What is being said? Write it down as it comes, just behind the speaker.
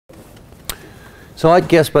So I'd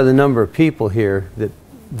guess by the number of people here that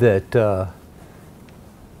the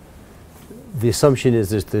assumption is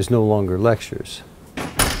that there's no longer lectures.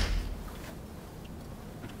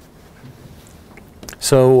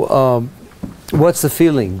 So what's the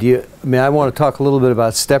feeling? I mean, I want to talk a little bit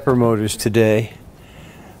about stepper motors today,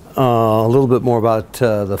 a little bit more about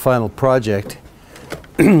the final project.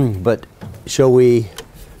 But shall we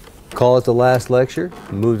call it the last lecture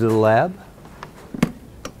and move to the lab?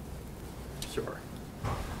 Sure.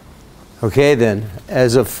 Okay, then,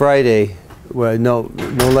 as of Friday, well, no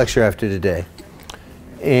lecture after today.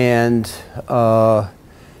 And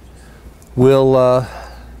we'll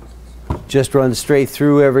just run straight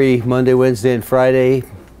through every Monday, Wednesday, and Friday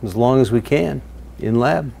as long as we can in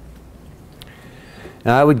lab.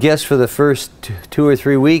 Now, I would guess for the first 2 or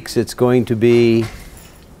 3 weeks it's going to be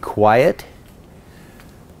quiet.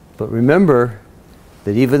 But remember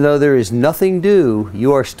that even though there is nothing due,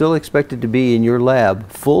 you are still expected to be in your lab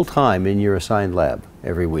full time in your assigned lab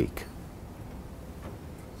every week.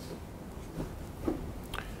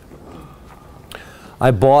 I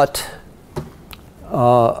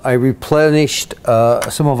replenished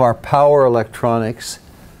some of our power electronics.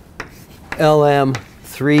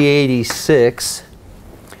 LM386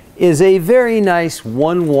 is a very nice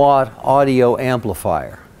 1-watt audio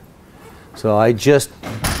amplifier. So I just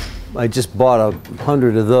bought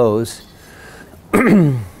 100 of those.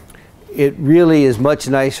 It really is much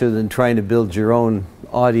nicer than trying to build your own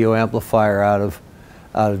audio amplifier out of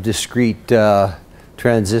discrete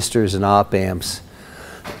transistors and op amps.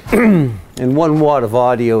 And 1 watt of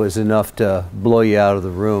audio is enough to blow you out of the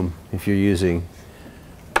room if you're using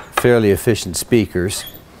fairly efficient speakers.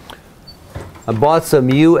 I bought some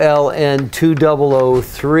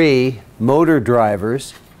ULN2003 motor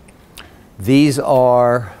drivers. These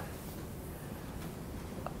are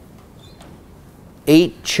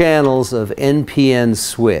 8 channels of NPN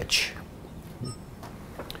switch.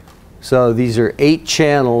 So these are 8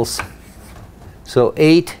 channels, so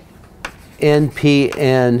 8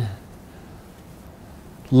 NPN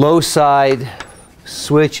low side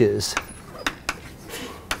switches.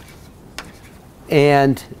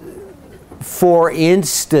 And for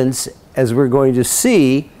instance, as we're going to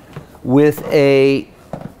see, with a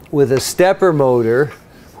stepper motor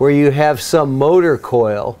where you have some motor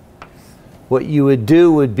coil, what you would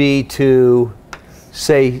do would be to,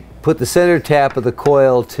 say, put the center tap of the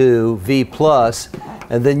coil to V+,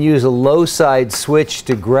 and then use a low side switch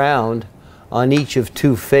to ground on each of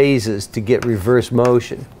 2 phases to get reverse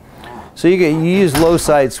motion. So you use low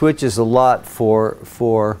side switches a lot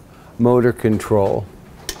for motor control.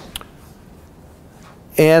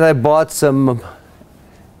 And I bought some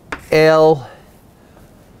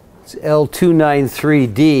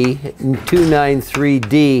L293D and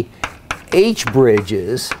 293D H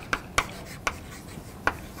bridges.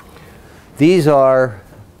 These are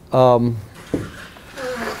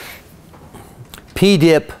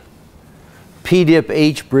PDIP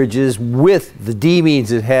H bridges with the D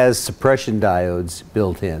means it has suppression diodes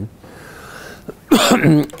built in.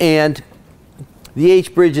 And the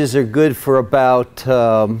H bridges are good for about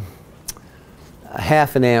 ½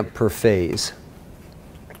 an amp per phase.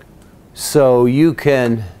 So you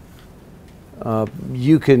can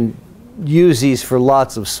use these for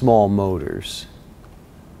lots of small motors.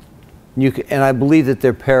 And I believe that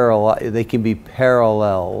they can be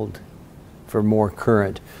paralleled for more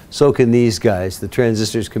current. So can these guys. The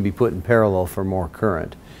transistors can be put in parallel for more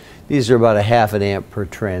current. These are about ½ an amp per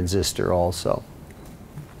transistor also.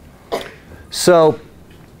 So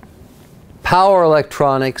power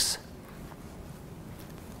electronics,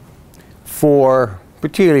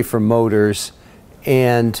 particularly for motors,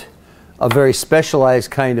 and a very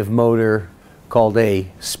specialized kind of motor called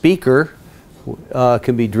a speaker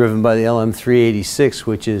can be driven by the LM386,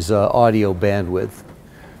 which is audio bandwidth.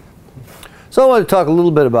 So I want to talk a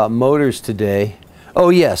little bit about motors today. Oh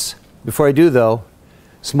yes, before I do though,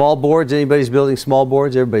 small boards, anybody's building small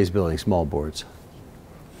boards? Everybody's building small boards.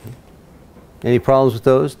 Any problems with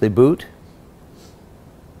those? They boot?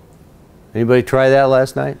 Anybody try that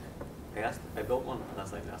last night? I built one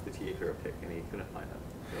last night and asked the TA for a pic and he couldn't find it.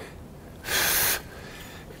 So.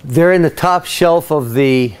 They're in the top shelf of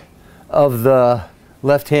the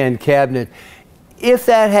left-hand cabinet. If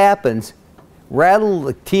that happens, rattle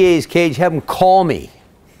the TA's cage, have them call me.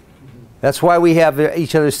 That's why we have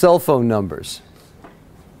each other's cell phone numbers.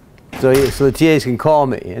 So the TAs can call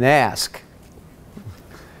me and ask.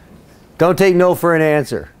 Don't take no for an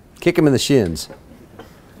answer. Kick them in the shins.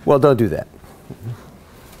 Well, don't do that.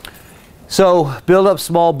 So build up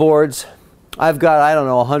small boards. I've got, I don't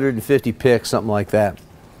know, 150 picks, something like that.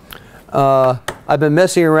 I I've been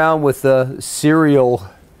messing around with the serial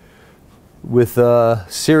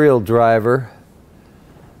driver,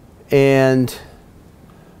 and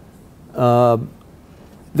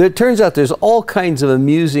it turns out there's all kinds of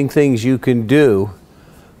amusing things you can do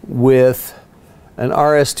with an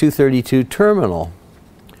RS-232 terminal,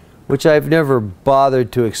 which I've never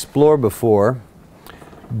bothered to explore before,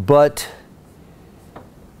 but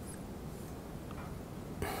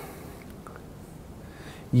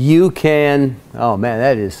you can, oh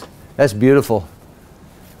man, that's beautiful.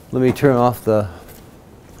 Let me turn off the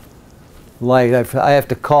light. I have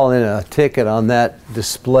to call in a ticket on that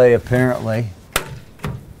display apparently.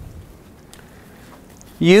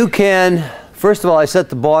 You can, first of all, I set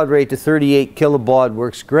the baud rate to 38 kilobaud,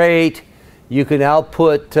 works great. You can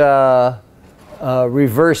output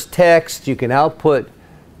reverse text. You can output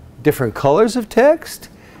different colors of text.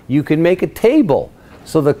 You can make a table.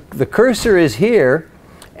 So the cursor is here,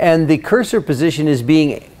 and the cursor position is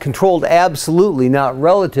being controlled absolutely, not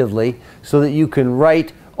relatively, so that you can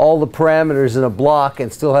write all the parameters in a block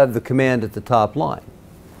and still have the command at the top line.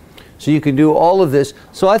 So you can do all of this.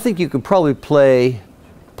 So I think you could probably play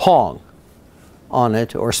Pong on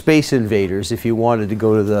it, or Space Invaders if you wanted to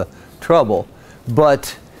go to the trouble.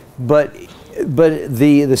 But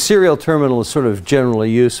the serial terminal is sort of generally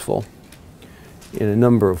useful in a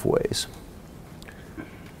number of ways.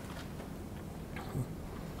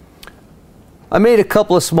 I made a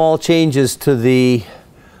couple of small changes to the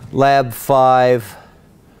Lab 5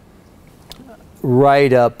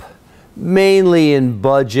 write-up, mainly in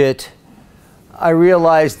budget. I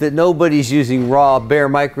realized that nobody's using raw bare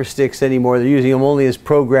microsticks anymore. They're using them only as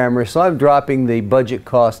programmers, so I'm dropping the budget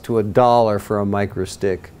cost to $1 for a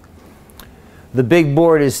microstick. The big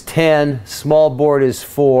board is 10, small board is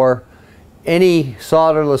 4. Any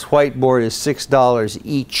solderless whiteboard is $6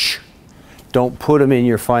 each. Don't put them in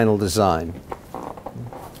your final design.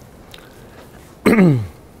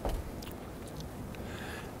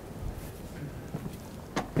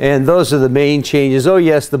 And those are the main changes. Oh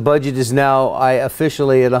yes, the budget is now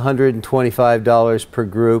officially at $125 per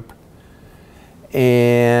group.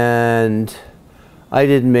 And I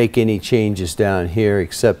didn't make any changes down here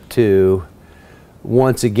except to,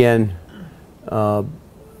 once again,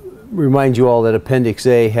 remind you all that Appendix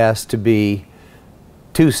A has to be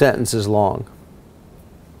 2 sentences long.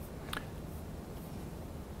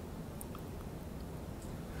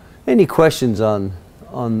 Any questions on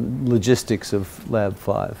logistics of Lab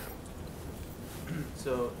 5?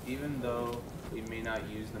 So even though we may not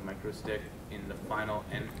use the microstick in the final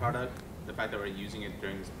end product, the fact that we're using it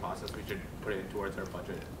during this process, we should put it towards our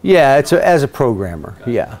budget? Yeah, it's as a programmer,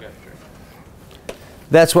 yeah. Okay, sure.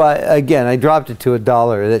 That's why, again, I dropped it to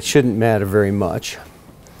 $1. That shouldn't matter very much.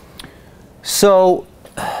 So,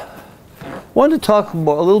 I wanted to talk a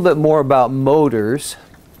little bit more about motors.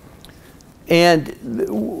 And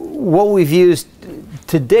what we've used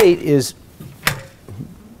to date is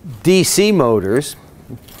DC motors.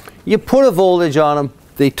 You put a voltage on them,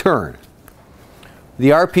 they turn. The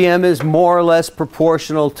RPM is more or less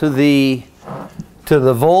proportional to the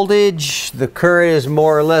voltage. The current is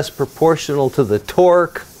more or less proportional to the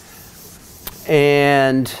torque.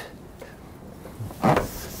 And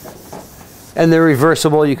they're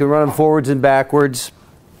reversible. You can run them forwards and backwards.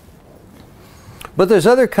 But there's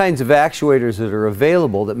other kinds of actuators that are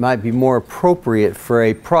available that might be more appropriate for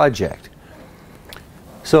a project.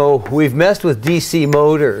 So we've messed with DC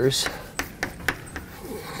motors.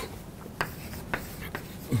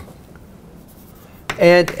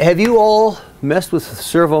 And have you all messed with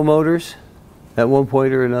servo motors at one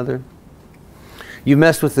point or another? You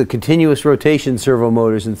messed with the continuous rotation servo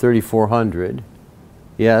motors in 3400.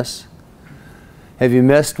 Yes? Have you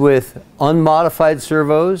messed with unmodified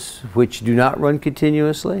servos, which do not run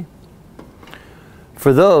continuously?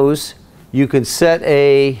 For those, you can set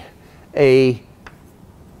a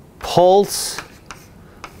pulse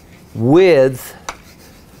width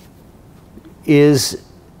is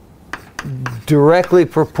directly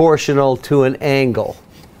proportional to an angle.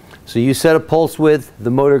 So you set a pulse width,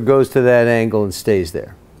 the motor goes to that angle and stays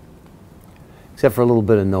there. Except for a little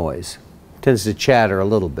bit of noise. It tends to chatter a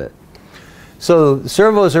little bit. So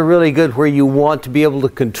servos are really good where you want to be able to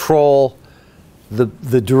control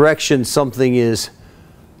the direction something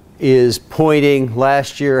is pointing.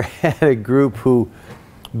 Last year I had a group who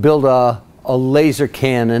built a laser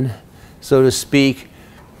cannon, so to speak,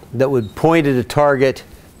 that would point at a target,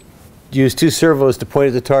 use 2 servos to point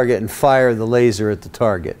at the target and fire the laser at the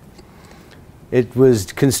target. It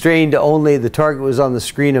was constrained to only, the target was on the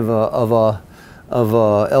screen of a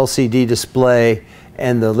LCD display,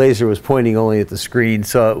 and the laser was pointing only at the screen,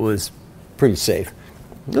 so it was pretty safe.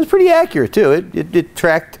 It was pretty accurate too. It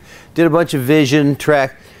tracked, did a bunch of vision,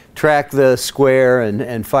 tracked the square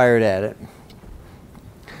and fired at it.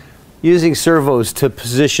 Using servos to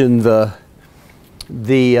position the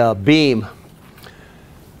beam.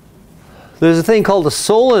 There's a thing called a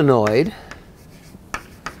solenoid,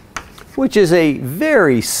 which is a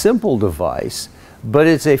very simple device, but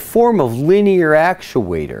it's a form of linear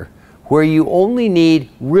actuator where you only need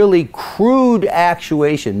really crude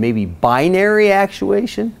actuation, maybe binary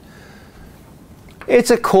actuation.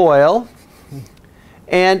 It's a coil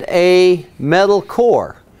and a metal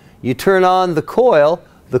core. You turn on the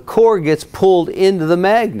core gets pulled into the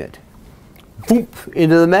magnet. Boop,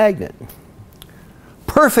 into the magnet.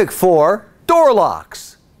 Perfect for door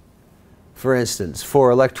locks, for instance,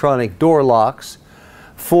 for electronic door locks,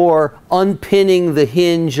 for unpinning the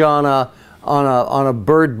hinge on a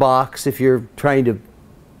bird box if you're trying to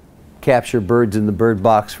capture birds in the bird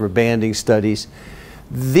box for banding studies.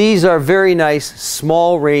 These are very nice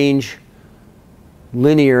small range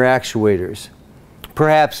linear actuators.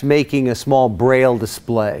 Perhaps making a small braille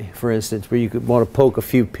display, for instance, where you could want to poke a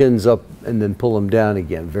few pins up and then pull them down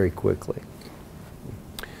again very quickly.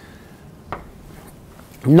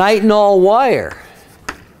 Nitinol wire.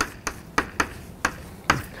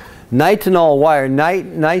 Nitinol wire,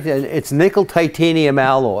 it's nickel titanium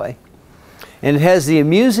alloy, and it has the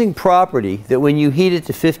amusing property that when you heat it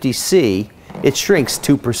to 50 C, it shrinks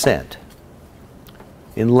 2%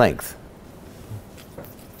 in length.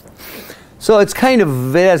 So it's kind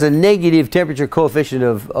of, it has a negative temperature coefficient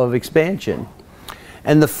of expansion,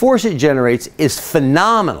 and the force it generates is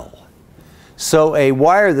phenomenal. So a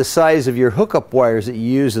wire the size of your hookup wires that you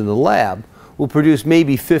use in the lab will produce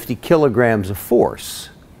maybe 50 kilograms of force.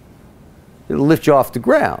 It'll lift you off the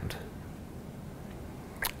ground.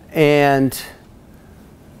 And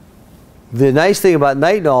the nice thing about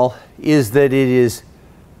nitinol is that it is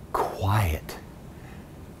quiet.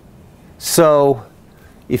 So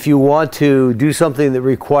if you want to do something that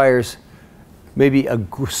requires maybe a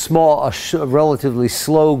relatively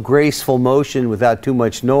slow, graceful motion without too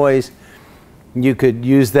much noise, you could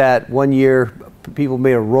use that. One year, people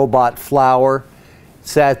made a robot flower,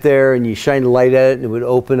 sat there, and you shine a light at it, and it would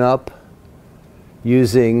open up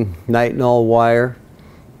using nitinol wire.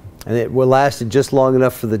 And it lasted just long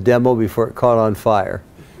enough for the demo before it caught on fire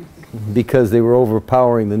because they were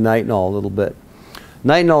overpowering the nitinol a little bit.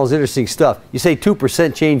 Nitinol is interesting stuff. You say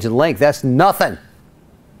 2% change in length, that's nothing.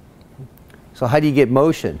 So how do you get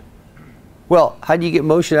motion? Well, how do you get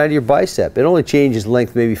motion out of your bicep? It only changes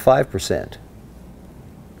length maybe 5%.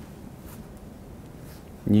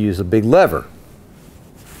 You use a big lever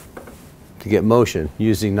to get motion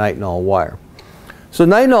using nitinol wire. So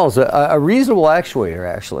nitinol is a reasonable actuator,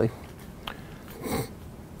 actually.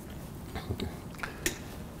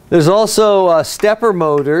 There's also stepper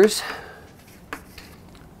motors,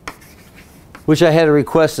 which I had a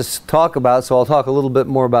request to talk about, so I'll talk a little bit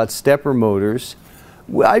more about stepper motors.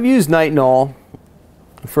 I've used nitinol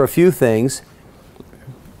for a few things,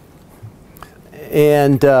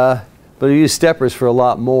 and but I use steppers for a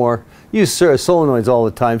lot more. I use solenoids all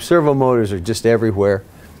the time. Servo motors are just everywhere.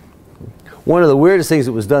 One of the weirdest things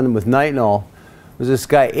that was done with nitinol was this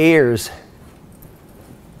guy Ayers.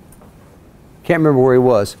 Can't remember where he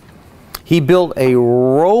was. He built a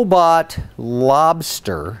robot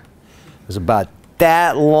lobster. It was about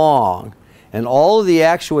that long, and all of the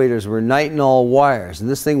actuators were nitinol wires, and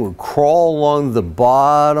this thing would crawl along the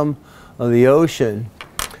bottom of the ocean,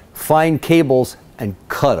 find cables, and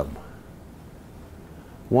cut them.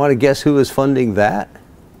 Want to guess who was funding that?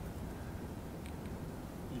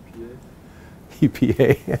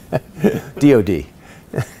 EPA. DOD.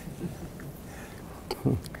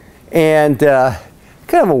 And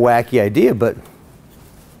kind of a wacky idea, but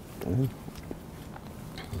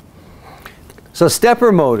so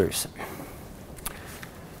stepper motors.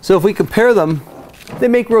 So if we compare them, they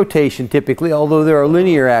make rotation typically, although there are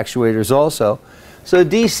linear actuators also. So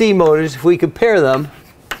DC motors, if we compare them,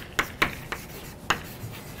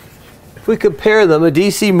 a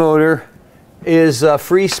DC motor is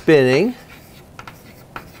free spinning.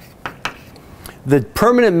 The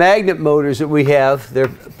permanent magnet motors that we have, they're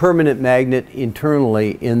permanent magnet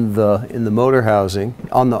internally in the motor housing,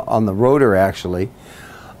 on the rotor actually,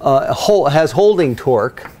 has holding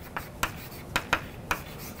torque.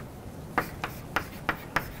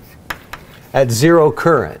 At zero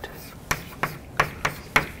current.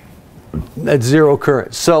 At zero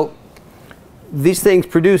current. So these things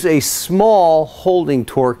produce a small holding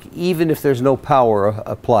torque even if there's no power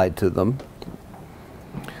applied to them.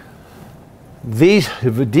 These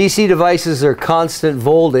DC devices are constant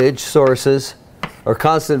voltage sources, or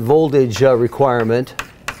constant voltage requirement.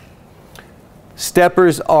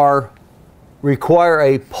 Steppers require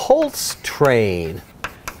a pulse train.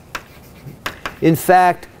 In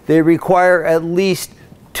fact, they require at least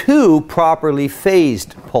 2 properly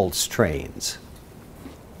phased pulse trains.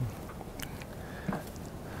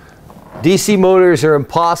 DC motors are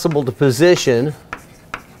impossible to position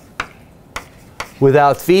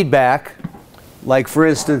without feedback. Like, for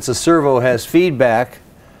instance, a servo has feedback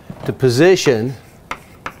to position.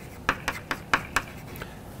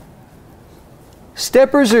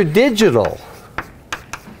 Steppers are digital.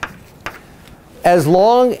 As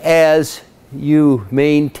long as you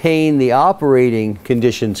maintain the operating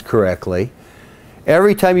conditions correctly,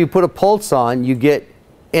 every time you put a pulse on, you get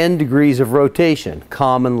n degrees of rotation,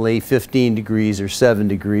 commonly 15 degrees or 7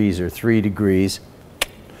 degrees or 3 degrees.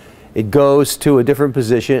 It goes to a different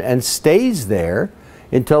position and stays there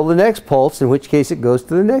until the next pulse, in which case it goes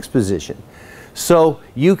to the next position. So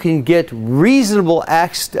you can get reasonable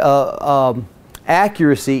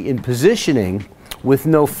accuracy in positioning with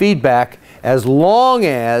no feedback, as long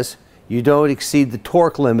as you don't exceed the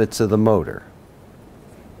torque limits of the motor.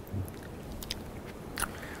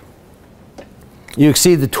 You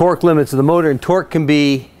exceed the torque limits of the motor, and torque can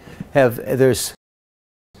be, there's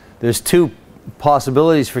 2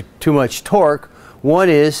 possibilities for too much torque. One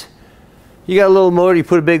is, you got a little motor, you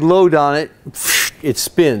put a big load on it, it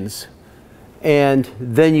spins, and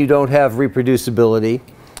then you don't have reproducibility.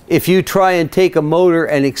 If you try and take a motor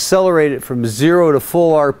and accelerate it from 0 to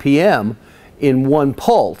full RPM in one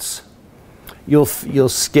pulse, you'll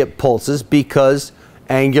skip pulses, because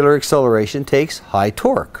angular acceleration takes high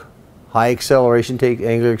torque. Angular acceleration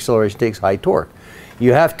takes high torque.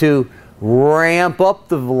 You have to ramp up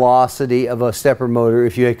the velocity of a stepper motor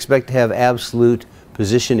if you expect to have absolute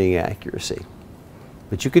positioning accuracy.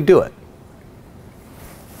 But you could do it.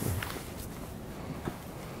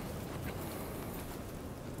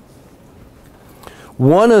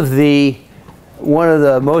 One of the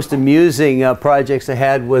most amusing projects I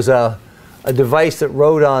had was a device that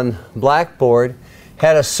wrote on blackboard.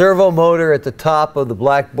 Had a servo motor at the top of the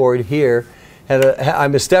blackboard here.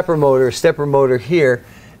 I'm a stepper motor here,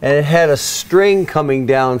 and it had a string coming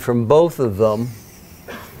down from both of them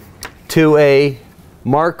to a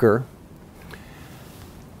marker,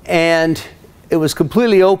 and it was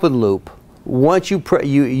completely open loop. Once you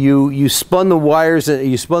spun the wires,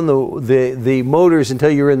 you spun the motors until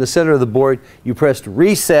you were in the center of the board, you pressed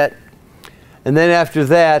reset, and then after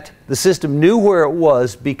that the system knew where it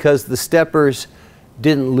was, because the steppers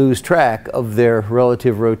didn't lose track of their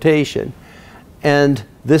relative rotation. And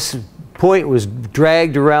this point was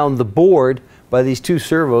dragged around the board by these 2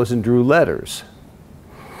 servos and drew letters.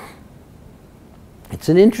 It's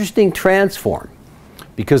an interesting transform,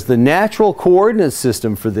 because the natural coordinate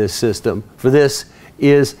system for this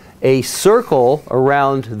is a circle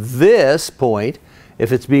around this point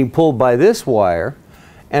if it's being pulled by this wire,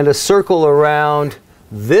 and a circle around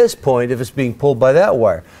this point if it's being pulled by that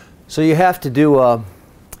wire. So you have to do a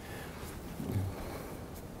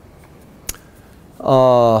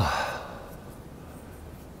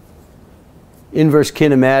inverse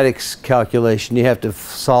kinematics calculation. You have to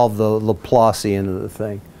solve the Laplacian of the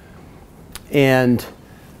thing. And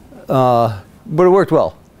but it worked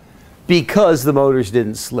well, because the motors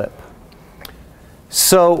didn't slip.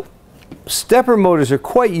 So stepper motors are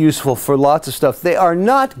quite useful for lots of stuff. They are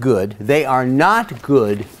not good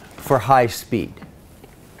for high speed.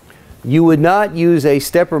 You would not use a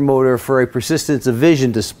stepper motor for a persistence of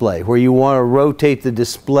vision display, where you want to rotate the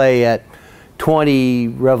display at 20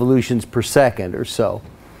 revolutions per second or so.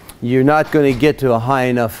 You're not going to get to a high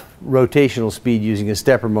enough rotational speed using a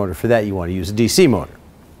stepper motor. For that, you want to use a DC motor.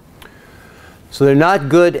 So they're not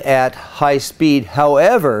good at high speed.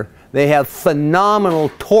 However, they have phenomenal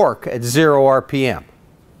torque at 0 RPM.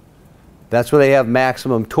 That's where they have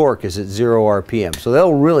maximum torque, is at 0 RPM. So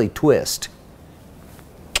they'll really twist.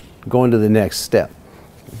 Going to the next step.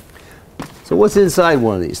 So what's inside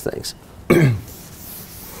one of these things?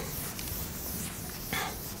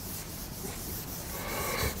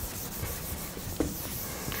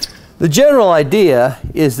 The general idea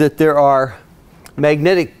is that there are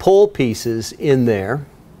magnetic pole pieces in there.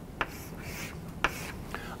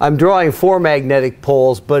 I'm drawing 4 magnetic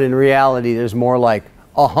poles, but in reality there's more like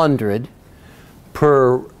 100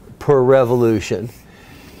 per revolution.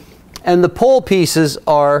 And the pole pieces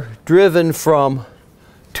are driven from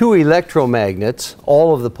 2 electromagnets.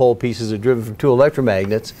 All of the pole pieces are driven from 2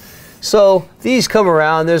 electromagnets. So these come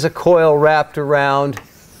around, there's a coil wrapped around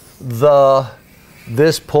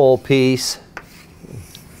this pole piece,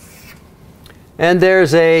 and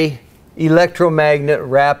there's a electromagnet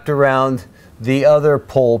wrapped around the other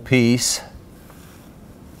pole piece.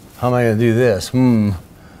 how am I going to do this?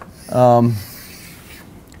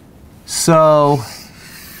 So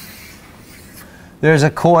there's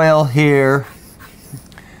a coil here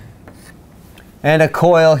and a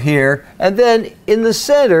coil here, and then in the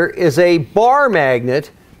center is a bar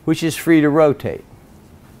magnet which is free to rotate.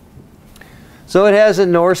 So it has a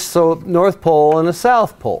north pole and a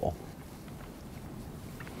south pole.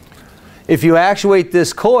 If you actuate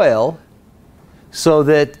this coil so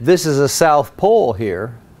that this is a south pole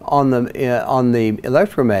here on the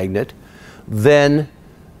electromagnet, then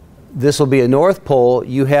this will be a north pole.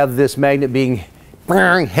 You have this magnet being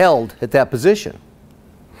held at that position.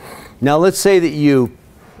 Now let's say that you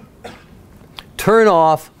turn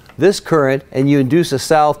off this current and you induce a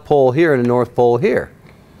south pole here and a north pole here.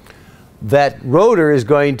 That rotor is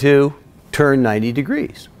going to turn 90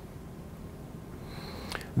 degrees.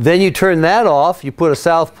 Then you turn that off, you put a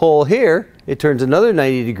south pole here, it turns another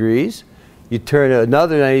 90 degrees, you turn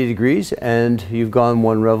another 90 degrees, and you've gone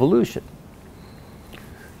one revolution.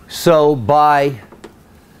 So by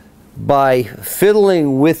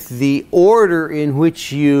fiddling with the order in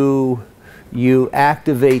which you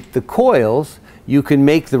activate the coils, you can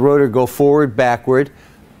make the rotor go forward, backward,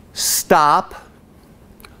 stop,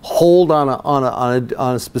 hold on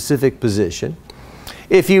a specific position.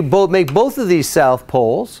 If you make both of these south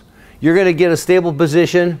poles, you're going to get a stable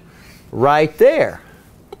position right there,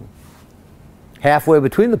 halfway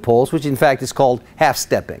between the poles, which in fact is called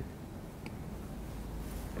half-stepping.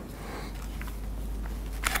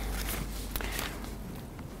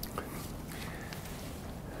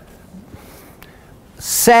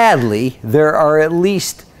 Sadly, there are at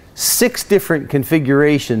least 6 different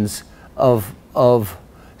configurations of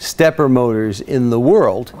stepper motors in the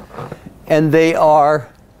world, and they are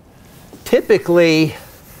typically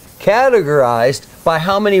categorized by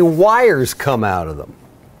how many wires come out of them.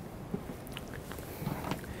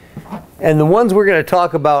 And the ones we're going to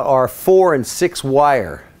talk about are 4 and 6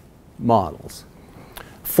 wire models.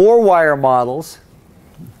 4 wire models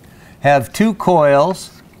have 2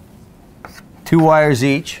 coils, 2 wires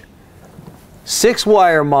each. 6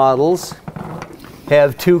 wire models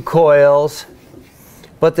have 2 coils,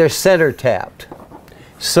 but they're center tapped.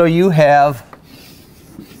 So you have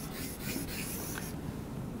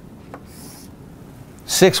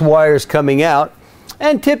 6 wires coming out,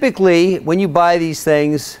 and typically when you buy these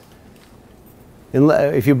things,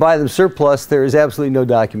 if you buy them surplus, there is absolutely no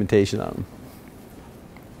documentation on them.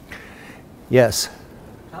 Yes?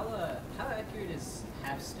 How accurate is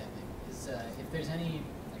half-stepping? If there's any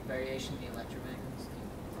variation in the electromagnets?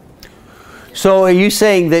 So are you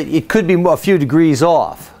saying that it could be a few degrees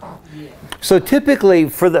off? Yeah. So typically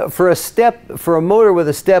for a motor with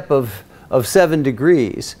a step of 7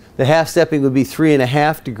 degrees, the half-stepping would be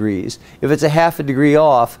 3.5 degrees. If it's a half a degree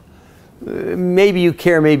off, maybe you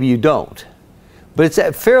care, maybe you don't. But it's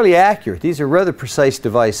fairly accurate. These are rather precise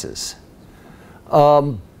devices.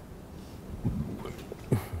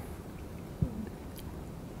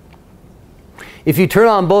 If you turn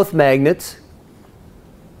on both magnets,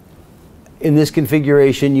 in this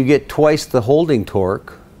configuration, you get twice the holding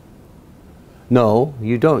torque. No,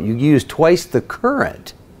 you don't. You use twice the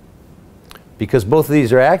current. Because both of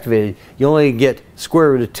these are activated, you only get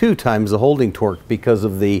square root of 2 times the holding torque because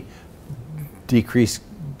of the decreased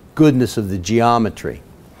goodness of the geometry.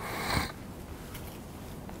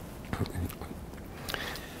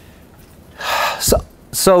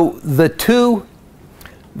 So the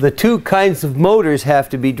two kinds of motors have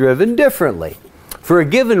to be driven differently. For a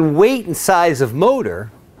given weight and size of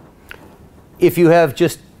motor, if you have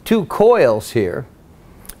just 2 coils here,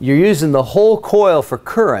 you're using the whole coil for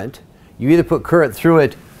current. You either put current through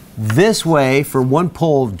it this way for one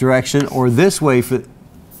pole direction or this way for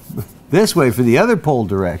the other pole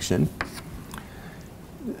direction.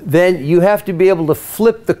 Then you have to be able to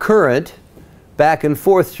flip the current back and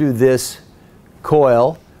forth through this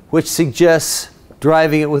coil, which suggests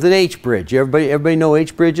driving it with an H bridge. Everybody know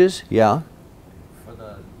H bridges? Yeah. For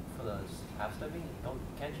the half-stepping,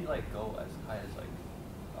 can't you go as high as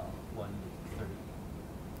 130,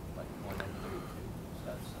 132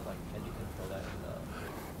 steps? Can you control that in the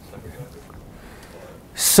stepper motor?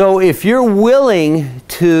 So if you're willing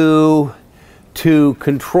to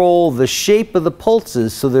control the shape of the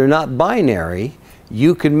pulses so they're not binary,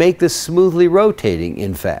 you can make this smoothly rotating,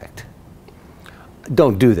 in fact.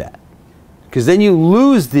 Don't do that, because then you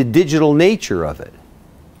lose the digital nature of it.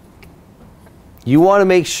 You want to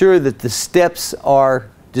make sure that the steps are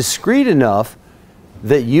discrete enough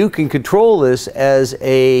that you can control this as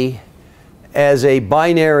a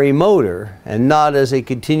binary motor and not as a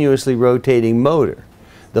continuously rotating motor.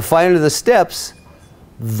 The finer the steps,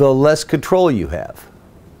 the less control you have.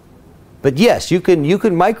 But yes, you can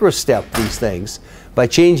microstep these things by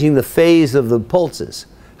changing the phase of the pulses.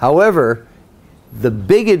 However, the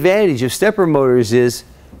big advantage of stepper motors is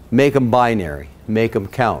make them binary, make them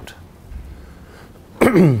count.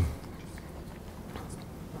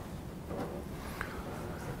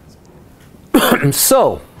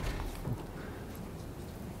 So,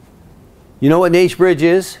 you know what an H-bridge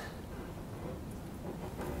is?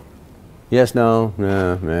 Yes, no,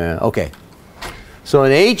 no, okay. So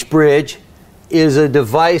an H-bridge is a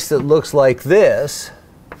device that looks like this.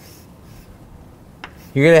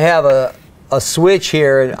 You're going to have a switch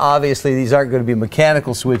here, and obviously these aren't going to be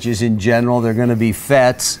mechanical switches in general. They're going to be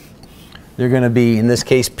FETs. They're going to be, in this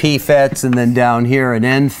case, P FETs, and then down here an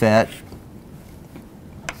N FET.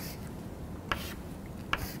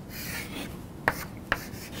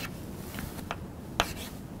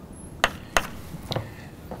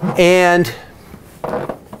 And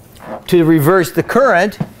to reverse the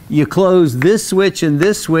current, you close this switch and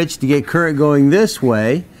this switch to get current going this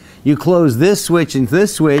way. You close this switch and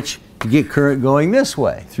this switch to get current going this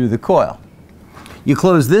way through the coil. You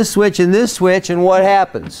close this switch and what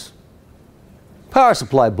happens? Power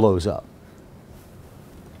supply blows up.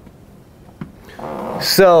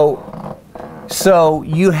 So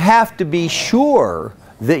you have to be sure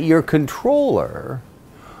that your controller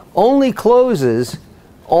only closes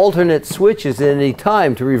alternate switches at any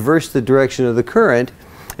time to reverse the direction of the current,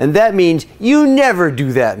 and that means you never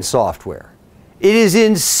do that in software. It is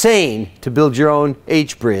insane to build your own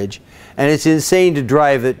H-bridge, and it's insane to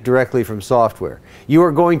drive it directly from software. You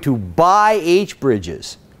are going to buy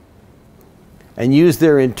H-bridges and use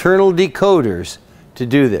their internal decoders to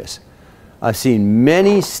do this. I've seen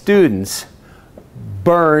many students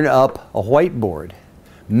burn up a whiteboard,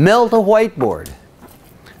 melt a whiteboard,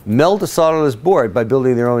 melt a solderless board by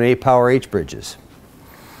building their own power H-bridges.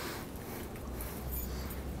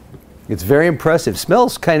 It's very impressive.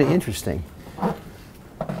 Smells kind of interesting.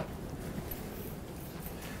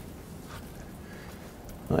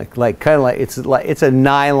 It's a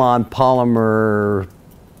nylon polymer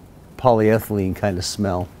polyethylene kind of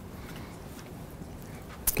smell.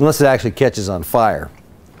 Unless it actually catches on fire.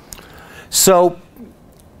 So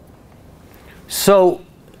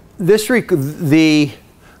this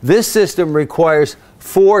system requires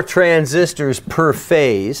 4 transistors per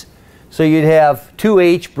phase. So you'd have 2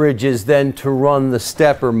 H-bridges then to run the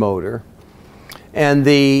stepper motor. And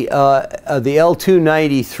the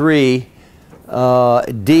L293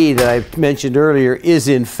 D that I mentioned earlier is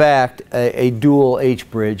in fact a dual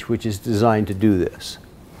H-bridge, which is designed to do this.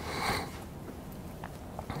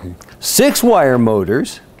 6-wire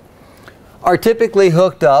motors are typically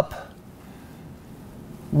hooked up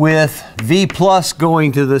with V plus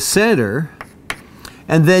going to the center,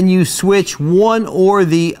 and then you switch one or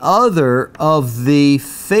the other of the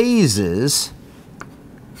phases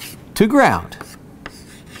to ground.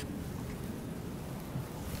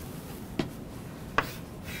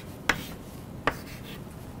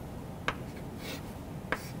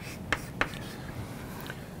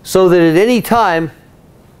 So that at any time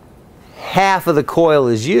half of the coil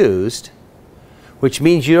is used, which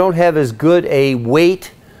means you don't have as good a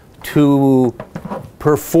weight to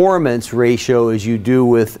performance ratio as you do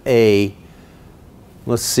with a,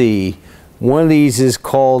 let's see, one of these is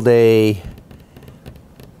called this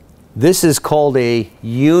is called a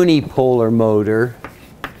unipolar motor.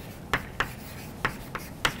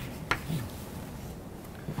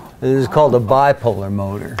 And this is called a bipolar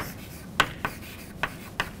motor.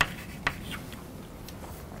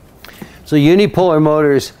 So unipolar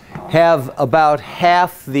motors have about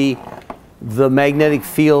half the magnetic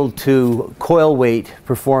field to coil weight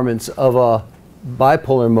performance of a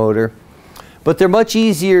bipolar motor, but they're much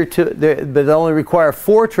easier but they only require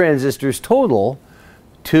 4 transistors total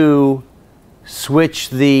to switch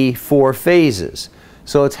the 4 phases.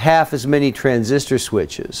 So it's half as many transistor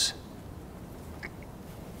switches.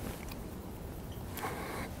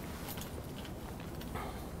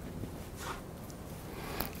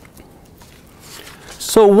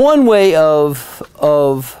 So one way of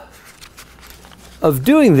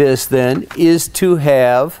doing this then is to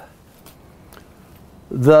have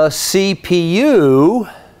the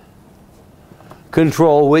CPU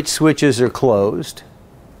control which switches are closed.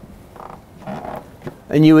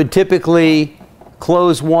 And you would typically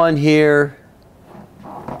close one here,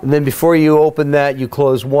 and then before you open that you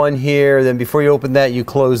close one here, then before you open that you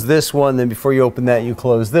close this one, then before you open that you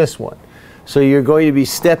close this one. So you're going to be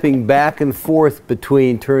stepping back and forth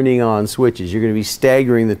between turning on switches. You're going to be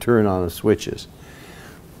staggering the turn on of switches.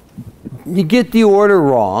 You get the order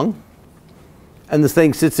wrong, and the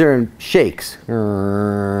thing sits there and shakes.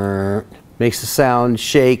 Makes a sound,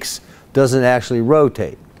 shakes. doesn't actually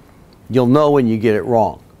rotate. You'll know when you get it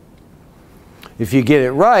wrong. If you get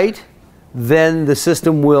it right, then the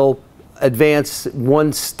system will advance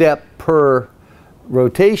one step per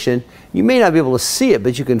rotation. You may not be able to see it,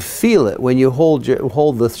 but you can feel it. When you hold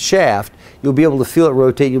the shaft, you'll be able to feel it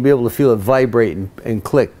rotate, you'll be able to feel it vibrate and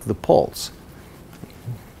click the pulse.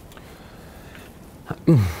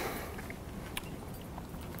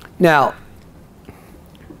 Now,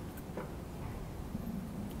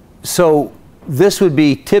 so this would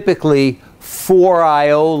be typically 4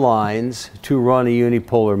 I/O lines to run a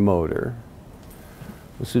unipolar motor.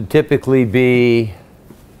 This would typically be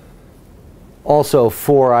also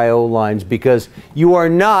 4 I/O lines, because you are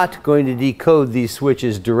not going to decode these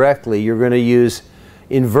switches directly. You're going to use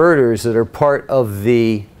inverters that are part of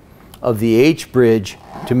the H bridge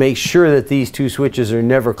to make sure that these two switches are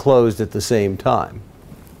never closed at the same time.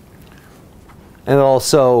 And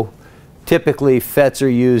also, typically FETs are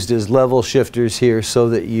used as level shifters here so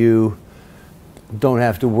that you don't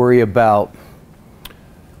have to worry about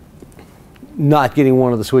not getting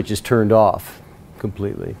one of the switches turned off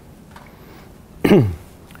completely.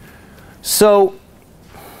 So,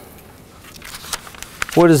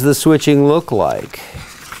 what does the switching look like?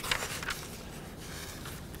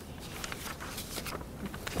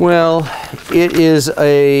 Well, it is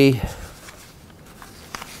a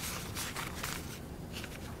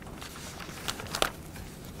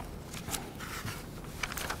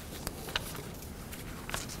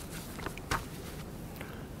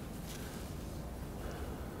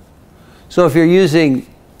so if you're using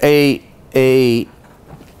a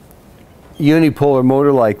unipolar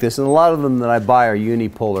motor like this, and a lot of them that I buy are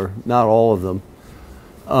unipolar, not all of them,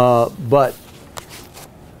 but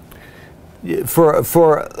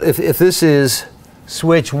if this is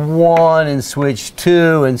switch 1 and switch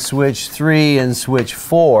 2 and switch 3 and switch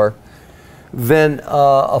 4, then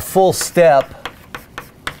a full step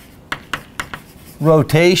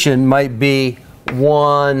rotation might be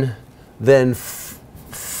 1, then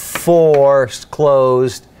 4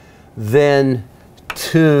 closed, then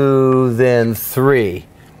 2, then 3,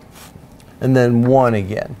 and then 1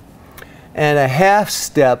 again. And a half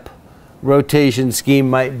step rotation scheme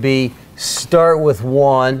might be start with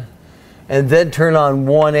 1 and then turn on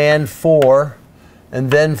 1 and 4, and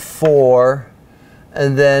then 4,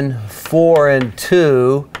 and then 4 and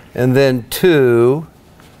 2, and then 2,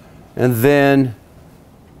 and then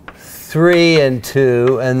 3 and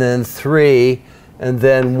 2, and then 3, and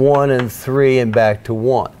then 1 and 3, and back to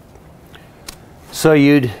 1. So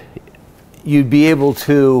you'd be able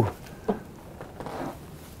to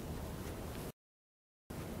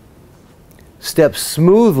step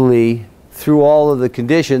smoothly through all of the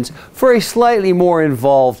conditions for a slightly more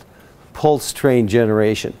involved pulse train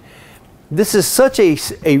generation. This is such a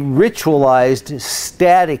ritualized,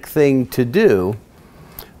 static thing to do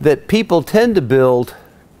that people tend to build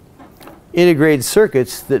integrated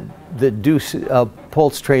circuits that do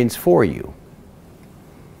pulse trains for you.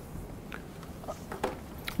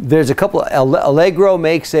 There's a couple. Allegro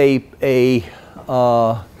makes a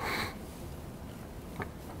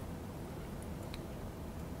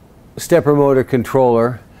stepper motor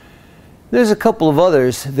controller. There's a couple of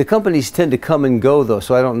others. The companies tend to come and go though,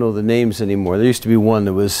 so I don't know the names anymore. There used to be one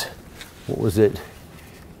that was, what was it?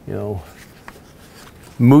 You know,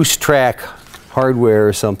 Moose Track Hardware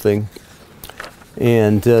or something,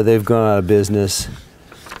 and they've gone out of business.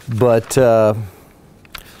 But let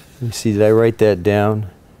me see, did I write that down?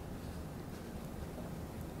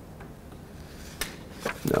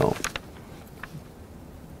 No.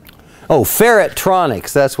 Oh,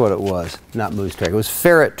 Ferretronics, that's what it was. Not Moose Track, it was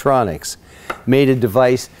Ferretronics. Made a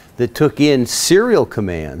device that took in serial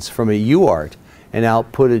commands from a UART and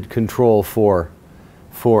outputted control for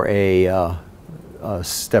a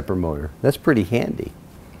stepper motor. That's pretty handy.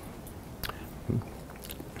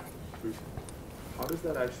 How does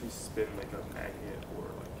that actually spin like a magnet, or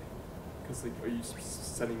like, because like, are you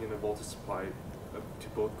setting in a voltage supply to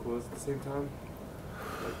both coils at the same time?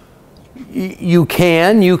 You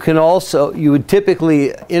can also, you would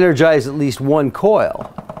typically energize at least one coil,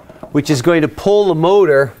 which is going to pull the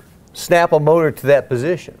motor, snap a motor to that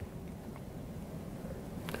position.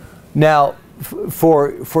 Now,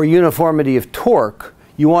 for uniformity of torque,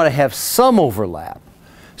 you want to have some overlap.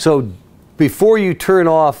 So before you turn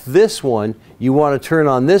off this one, you want to turn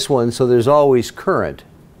on this one so there's always current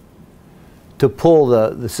to pull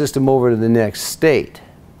the system over to the next state.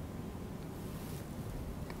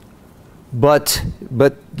 But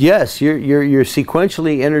yes, you're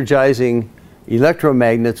sequentially energizing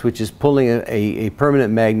electromagnets, which is pulling a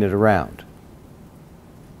permanent magnet around.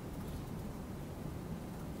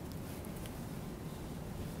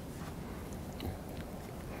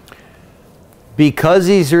 because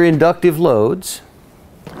these are inductive loads,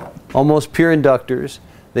 almost pure inductors,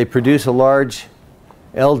 they produce a large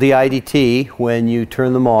LDIDT when you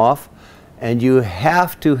turn them off, and you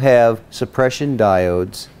have to have suppression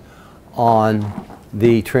diodes on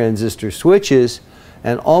the transistor switches,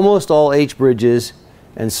 and almost all H-bridges,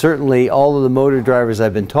 and certainly all of the motor drivers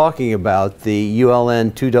I've been talking about, the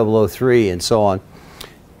ULN 2003 and so on,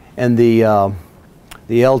 and the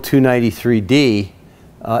L293D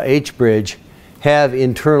H-bridge have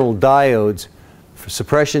internal diodes,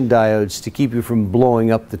 suppression diodes, to keep you from blowing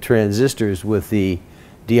up the transistors with the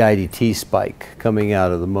DIDT spike coming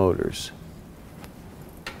out of the motors.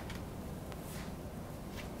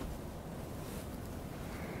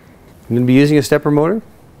 I'm going to be using a stepper motor.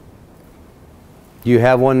 Do you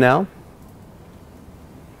have one now?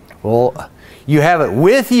 Well, you have it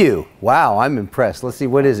with you. Wow, I'm impressed. Let's see,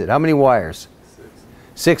 what is it? How many wires?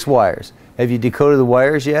 6 wires. Have you decoded the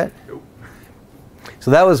wires yet? Nope. So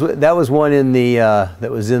that was one in the that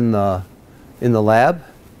was in the lab?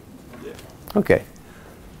 Yeah. Okay.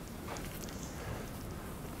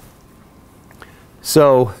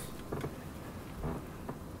 So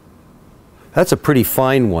that's a pretty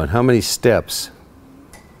fine one. How many steps?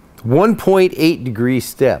 1.8 degree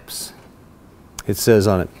steps, it says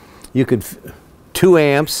on it. You could 2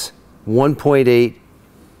 amps, 1.8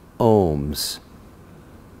 ohms.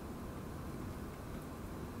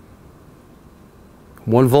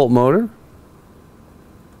 1 volt motor?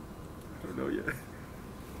 I don't know yet.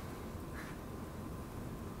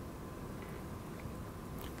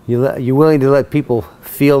 You willing to let people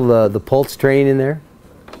feel the pulse train in there?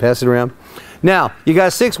 Pass it around. Now, you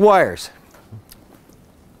got 6 wires.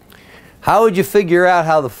 How would you figure out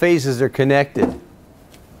how the phases are connected?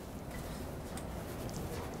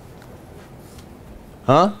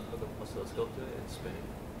 Huh? Hook an oscilloscope to it and spin it.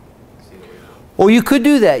 See the way it goes. Oh, you could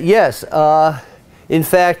do that, yes. In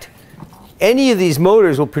fact, any of these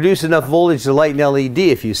motors will produce enough voltage to light an LED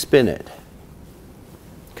if you spin it.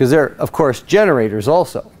 Because they're, of course, generators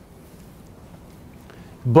also.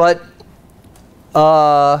 But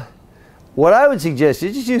what I would suggest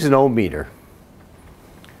is just use an ohm meter.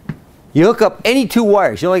 You hook up any 2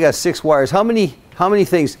 wires. You only got 6 wires. How many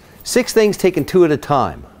things? 6 things taken 2 at a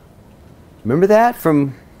time. Remember that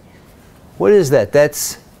from, what is that?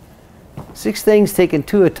 That's 6 things taken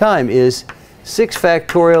 2 at a time is 6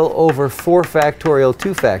 factorial over 4 factorial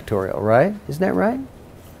 2 factorial, right? Isn't that right?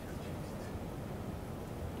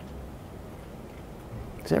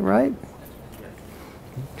 Is that right?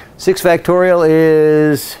 6 factorial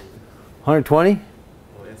is 120? Well,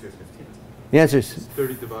 the answer is 15. The answer is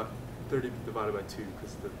 30 divided by 2,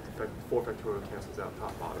 because the 4 factorial cancels out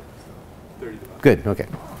top bottom. So 30 divided. good, okay.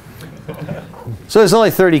 So there's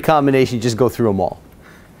only 30 combinations, just go through them all.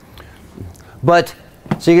 But,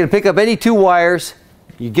 so you're going to pick up any 2 wires,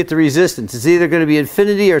 you get the resistance. It's either going to be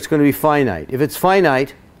infinity or it's going to be finite. If it's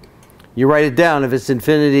finite, you write it down. If it's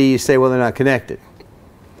infinity, you say, well, they're not connected.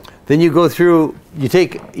 Then you go through, you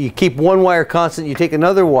keep 1 wire constant, you take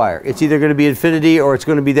another wire. It's either going to be infinity or it's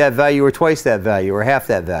going to be that value or twice that value or half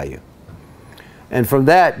that value. And from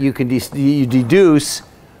that, you can you deduce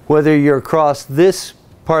whether you're across this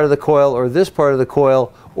part of the coil or this part of the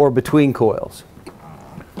coil or between coils.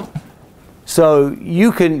 So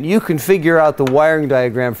you can figure out the wiring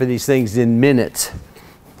diagram for these things in minutes.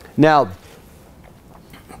 Now,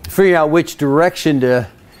 figuring out which direction the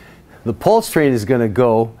pulse train is going to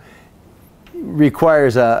go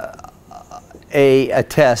requires a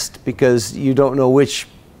test, because you don't know which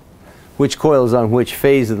coil is on which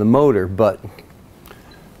phase of the motor. But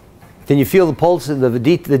can you feel the pulse? The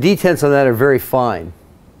detents on that are very fine,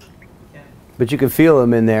 but you can feel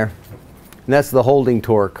them in there, and that's the holding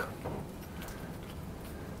torque.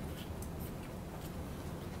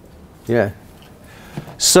 Yeah.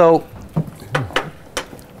 So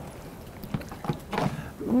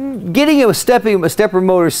getting a stepper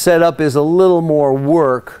motor set up is a little more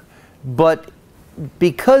work, but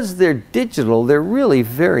because they're digital, they're really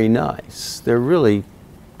very nice. They're really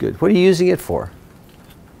good. What are you using it for?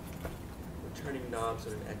 Turning knobs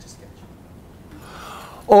on an Etch-a-Sketch.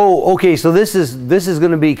 Oh, okay. So this is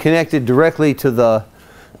going to be connected directly to the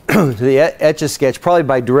to the Etch-a-Sketch, probably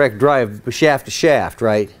by direct drive, shaft to shaft,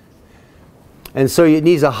 right? And so it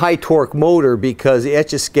needs a high torque motor, because the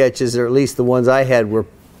Etch-a-Sketches, or at least the ones I had, were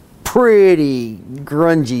pretty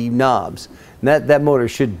grungy knobs. And that motor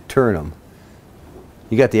should turn them.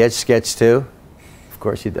 You got the Etch-a-Sketch too? Of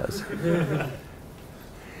course he does.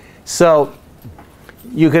 So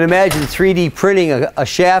you can imagine 3D printing a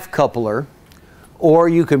shaft coupler, or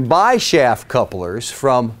you can buy shaft couplers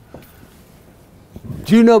from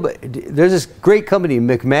Do you know, there's this great company,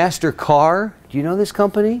 McMaster Carr. Do you know this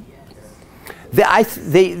company?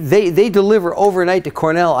 They deliver overnight to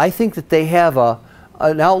Cornell. I think that they have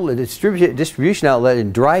an outlet, distribution outlet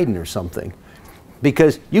in Dryden or something.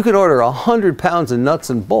 Because you could order 100 pounds of nuts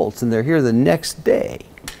and bolts and they're here the next day.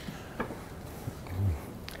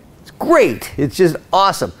 It's great. It's just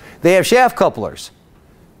awesome. They have shaft couplers.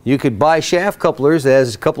 You could buy shaft couplers that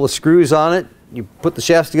has a couple of screws on it. You put the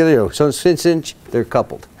shafts together, so it's inch, they're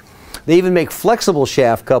coupled. They even make flexible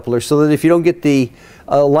shaft couplers so that if you don't get the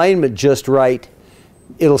alignment just right,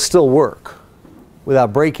 it'll still work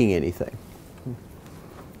without breaking anything.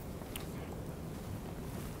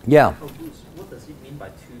 Yeah. Oh, Bruce, what does it mean by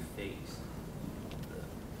two-phase?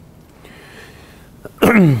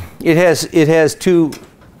 It has two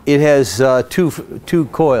coils. Oh, two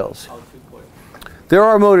coils. There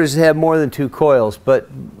are motors that have more than two coils, but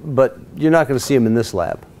you're not going to see them in this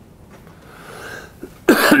lab.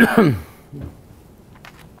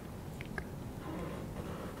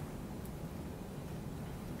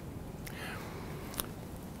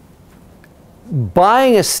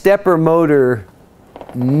 Buying a stepper motor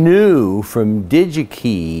new from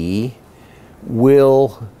DigiKey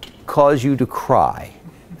will cause you to cry.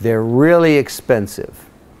 They're really expensive.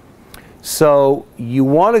 So you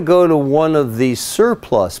want to go to one of these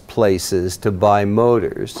surplus places to buy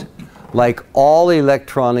motors, like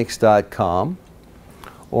allelectronics.com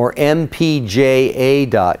or mpja.com.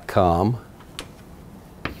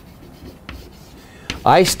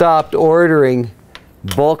 I stopped ordering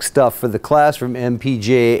bulk stuff for the class from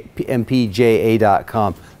mpja.com.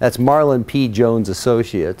 That's Marlon P. Jones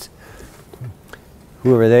Associates,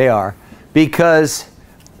 whoever they are, because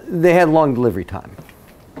they had long delivery time.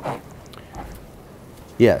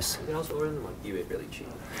 Yes? You can also order them on eBay really cheap.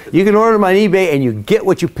 You can order them on eBay and you get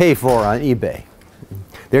what you pay for on eBay.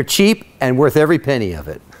 They're cheap and worth every penny of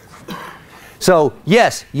it. So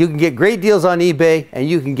yes, you can get great deals on eBay and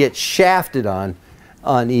you can get shafted on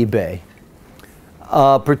eBay.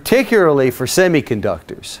 Particularly for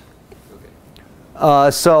semiconductors.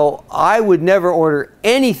 So I would never order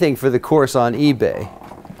anything for the course on eBay.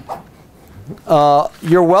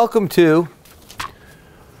 You're welcome to.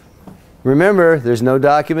 Remember, there's no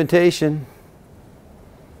documentation.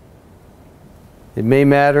 It may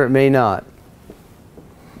matter, it may not.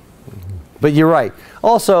 But you're right.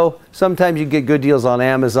 Also, sometimes you get good deals on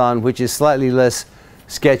Amazon, which is slightly less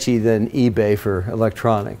sketchy than eBay for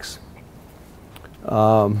electronics.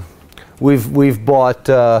 We've bought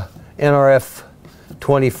NRF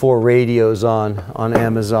 24 radios on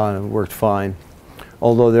Amazon and it worked fine,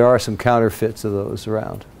 although there are some counterfeits of those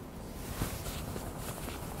around.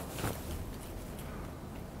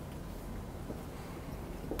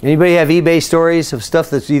 Anybody have eBay stories of stuff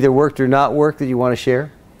that's either worked or not worked that you want to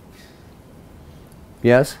share?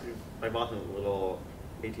 Yes? I bought the little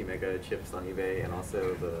 18 mega chips on eBay and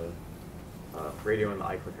also the radio and the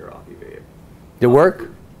iClicker off eBay. Did it work?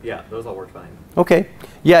 Yeah, those all worked fine. Okay.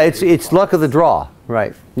 Yeah, it's luck of the draw,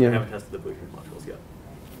 right? I You know, haven't tested the Bluetooth modules yet.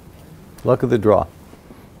 luck of the draw.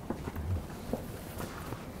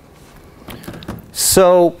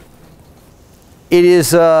 So it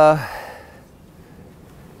is.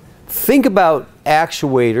 Think about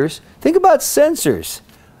actuators. Think about sensors.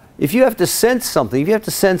 If you have to sense something, if you have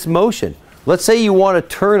to sense motion, let's say you want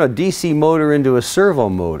to turn a DC motor into a servo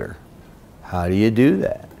motor. How do you do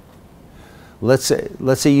that? Let's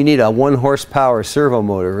say you need a 1 horsepower servo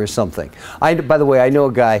motor or something. By the way, I know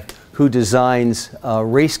a guy who designs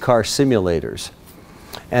race car simulators.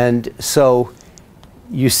 And so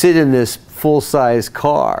you sit in this full-size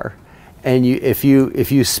car and if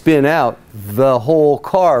you spin out, the whole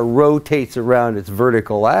car rotates around its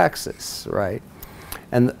vertical axis, right?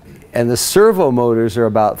 And the servo motors are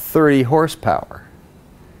about 30 horsepower.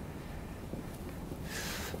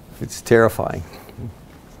 It's terrifying.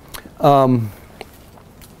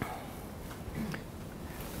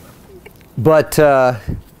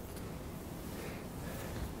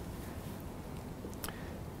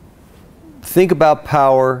 Think about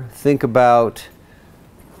power, think about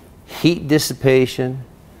heat dissipation,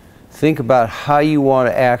 think about how you want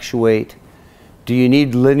to actuate. Do you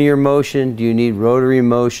need linear motion? Do you need rotary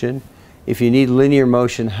motion? If you need linear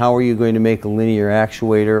motion, how are you going to make a linear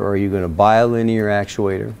actuator, or are you going to buy a linear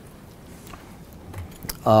actuator?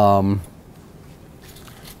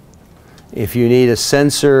 If you need a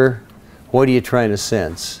sensor, what are you trying to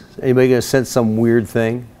sense? Anybody going to sense some weird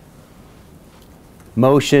thing?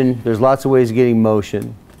 Motion, there's lots of ways of getting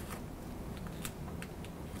motion.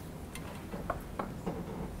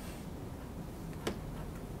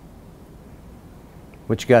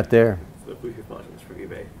 What you got there? So the Bluetooth modules from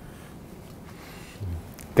eBay.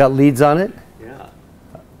 Got leads on it? Yeah.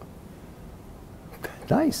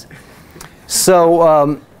 Nice.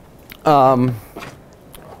 So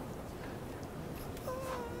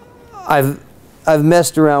I've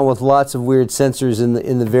messed around with lots of weird sensors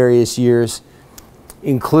in the various years,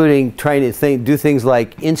 including trying to do things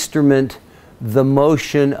like instrument the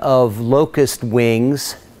motion of locust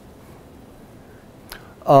wings,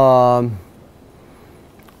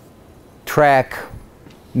 track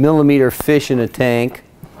millimeter fish in a tank,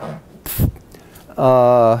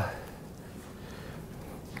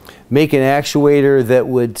 make an actuator that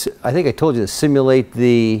would, I think I told you, simulate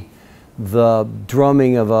the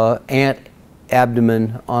drumming of a ant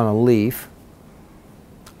abdomen on a leaf.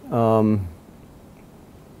 Don't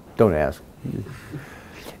ask.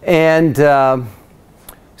 And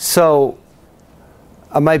so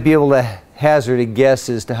I might be able to hazard a guess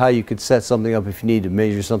as to how you could set something up if you need to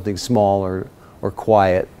measure something small or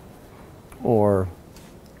quiet or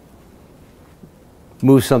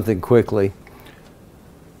move something quickly.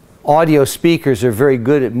 Audio speakers are very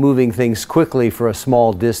good at moving things quickly for a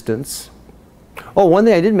small distance. Oh, one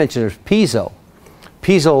thing I didn't mention is piezo.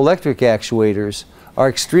 Piezoelectric actuators are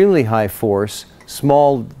extremely high force,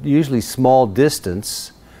 usually small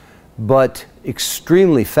distance, but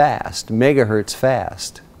extremely fast, megahertz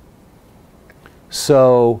fast.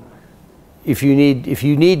 So if you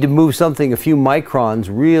need to move something a few microns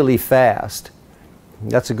really fast,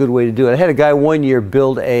 that's a good way to do it. I had a guy one year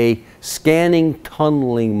build a scanning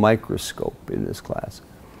tunneling microscope in this class.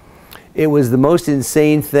 It was the most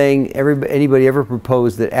insane thing anybody ever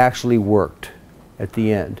proposed that actually worked at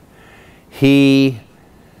the end. He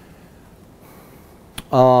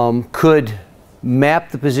could map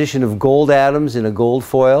the position of gold atoms in a gold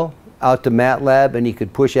foil out to MATLAB, and he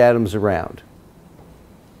could push atoms around.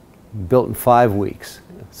 Built in 5 weeks.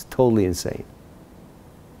 It's totally insane.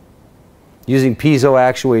 Using piezo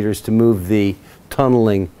actuators to move the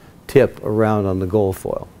tunneling tip around on the gold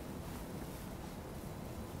foil.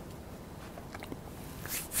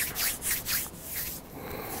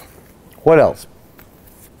 What else?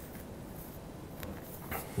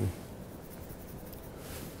 Can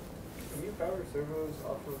you power servos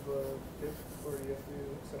off of tip, or do you have to do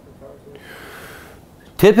a separate power source?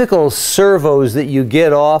 Typical servos that you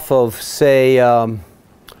get off of, say,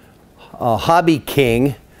 Hobby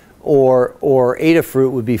King or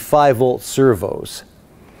Adafruit would be 5-volt servos.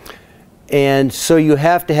 And so you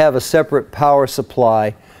have to have a separate power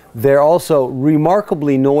supply. They're also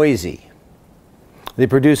remarkably noisy. They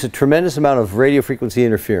produce a tremendous amount of radio frequency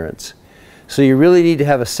interference. So you really need to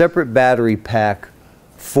have a separate battery pack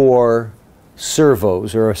for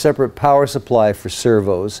servos, or a separate power supply for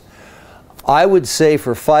servos. I would say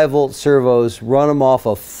for 5-volt servos, run them off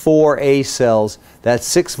of 4 A cells. That's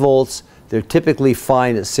 6 volts. They're typically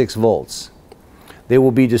fine at 6 volts. They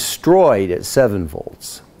will be destroyed at 7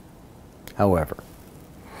 volts, however.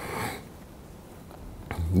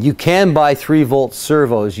 You can buy 3-volt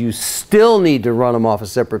servos. You still need to run them off a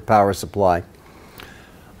separate power supply.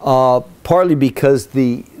 Partly because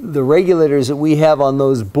the regulators that we have on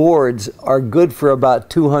those boards are good for about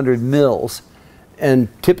 200 mils, and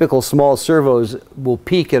typical small servos will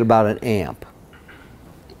peak at about 1 amp.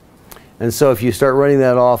 And so if you start running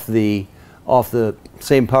that off the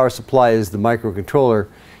same power supply as the microcontroller,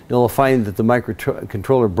 you'll find that the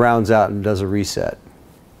microcontroller browns out and does a reset.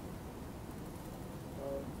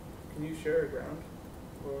 Can you share a ground?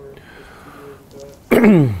 Or just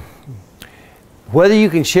do that? Whether you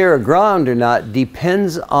can share a ground or not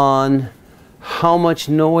depends on how much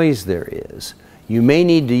noise there is. You may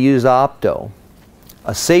need to use opto.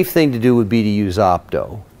 A safe thing to do would be to use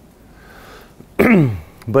opto.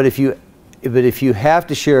 But if you have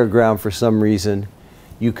to share a ground for some reason,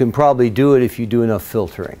 you can probably do it if you do enough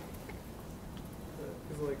filtering.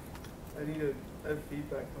 Because like, I have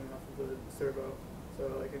feedback coming off of the servo, so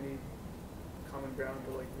like I need common ground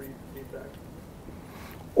to like read the feedback.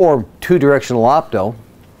 Or 2-directional opto,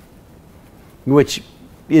 which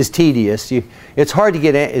is tedious. It's hard to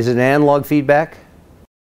get. Is it analog feedback?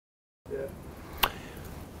 Yeah.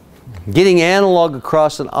 Getting analog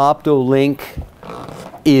across an opto link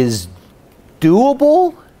is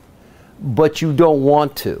doable, but you don't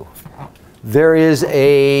want to. There is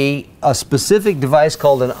a specific device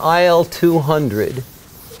called an IL200,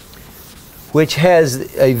 which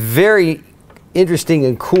has a very interesting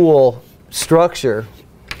and cool structure.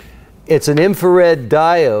 It's an infrared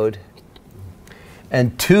diode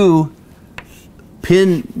and 2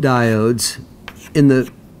 pin diodes in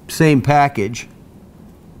the same package.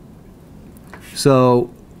 So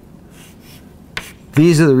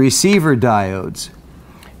these are the receiver diodes,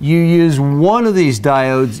 you use one of these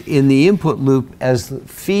diodes in the input loop as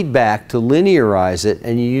feedback to linearize it,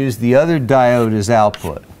 and you use the other diode as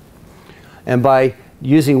output. And by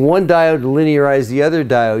using one diode to linearize the other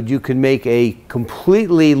diode, you can make a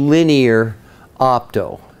completely linear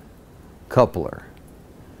opto coupler.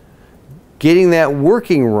 Getting that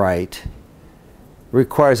working right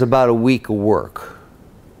requires about a week of work.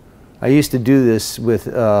 I used to do this with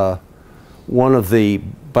one of the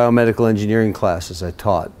biomedical engineering classes I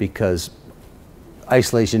taught, because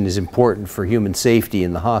isolation is important for human safety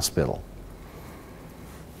in the hospital.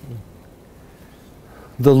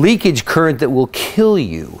 The leakage current that will kill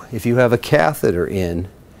you if you have a catheter in,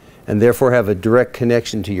 and therefore have a direct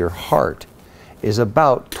connection to your heart, is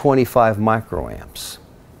about 25 microamps.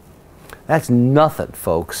 That's nothing,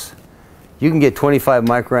 folks. You can get 25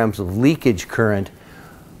 microamps of leakage current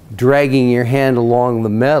dragging your hand along the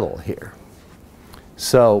metal here.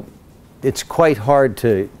 So it's quite hard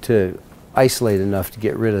to isolate enough to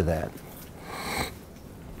get rid of that.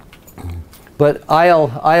 But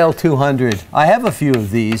IL-200, I have a few of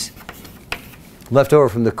these left over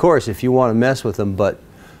from the course if you want to mess with them, but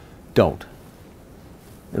don't.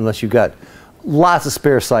 Unless you've got lots of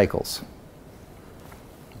spare cycles.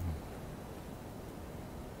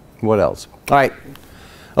 What else? All right.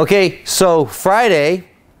 Okay, so Friday,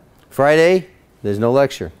 there's no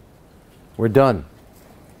lecture. We're done.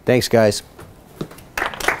 Thanks, guys.